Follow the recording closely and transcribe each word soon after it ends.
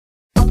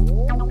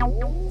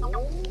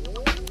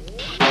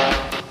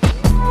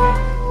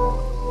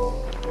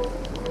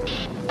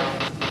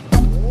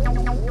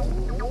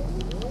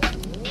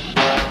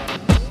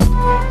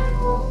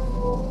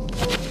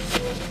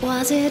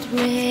Was it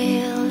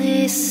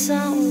really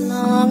so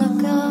long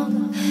ago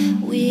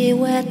we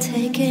were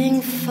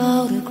taking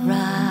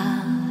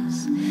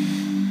photographs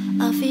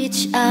of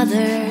each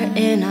other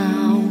in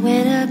our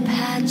winter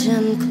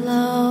pageant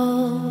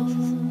clothes,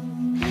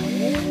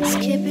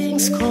 skipping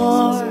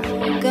score,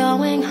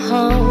 going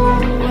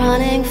home,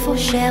 running for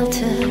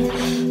shelter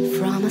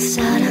from a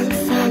sudden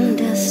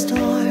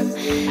thunderstorm,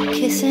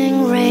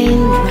 kissing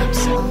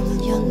raindrops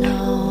on your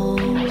nose.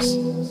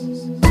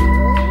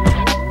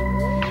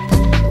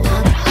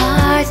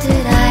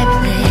 Did I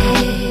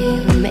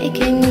play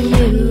making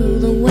you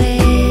the way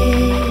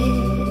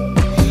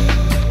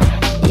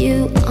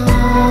you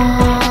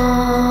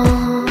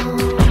are?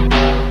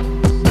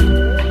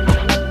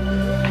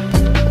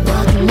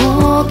 What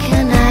more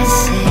can I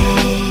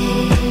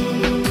say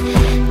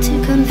to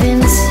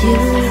convince you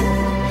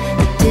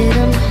it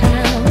didn't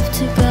have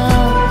to go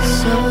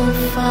so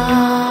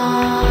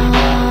far?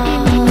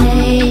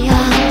 Way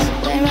out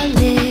where I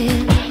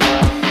live,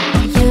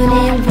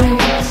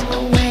 universe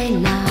away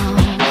now,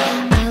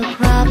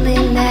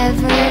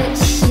 never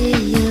see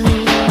you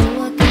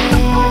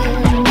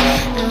again,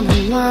 and I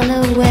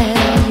wonder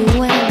where you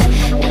went.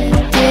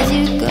 Where did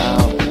you go?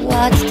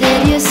 What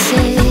did you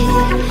say?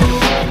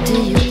 Do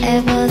you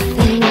ever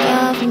think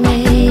of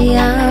me?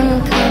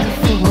 I'm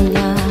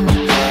California,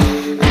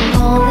 and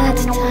all that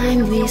time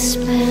we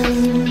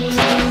spent.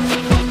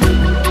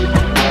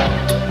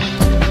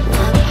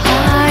 What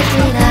part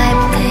did I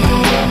play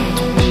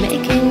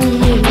making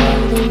you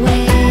the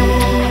way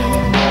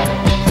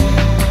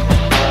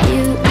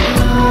you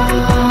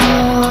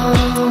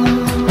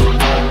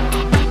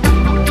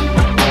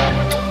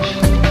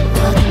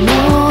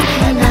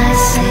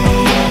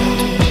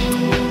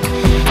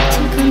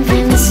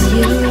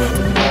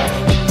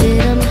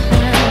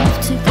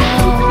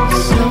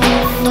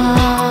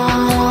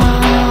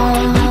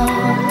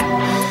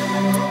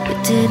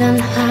didn't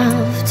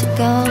have to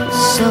go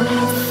so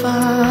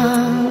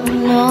far.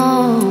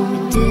 No,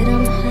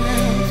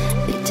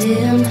 we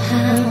didn't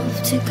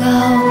have to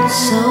go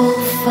so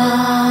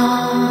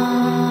far.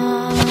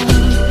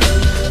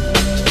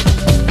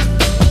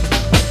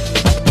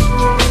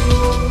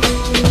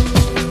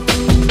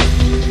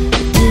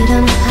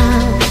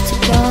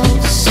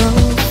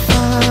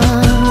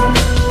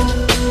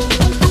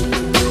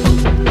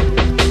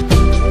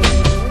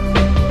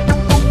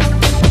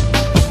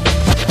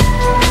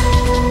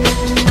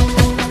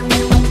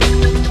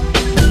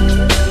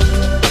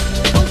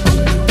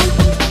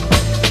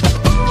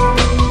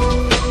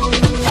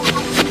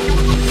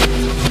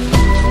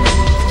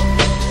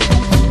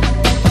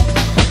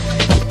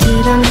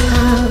 Didn't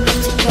have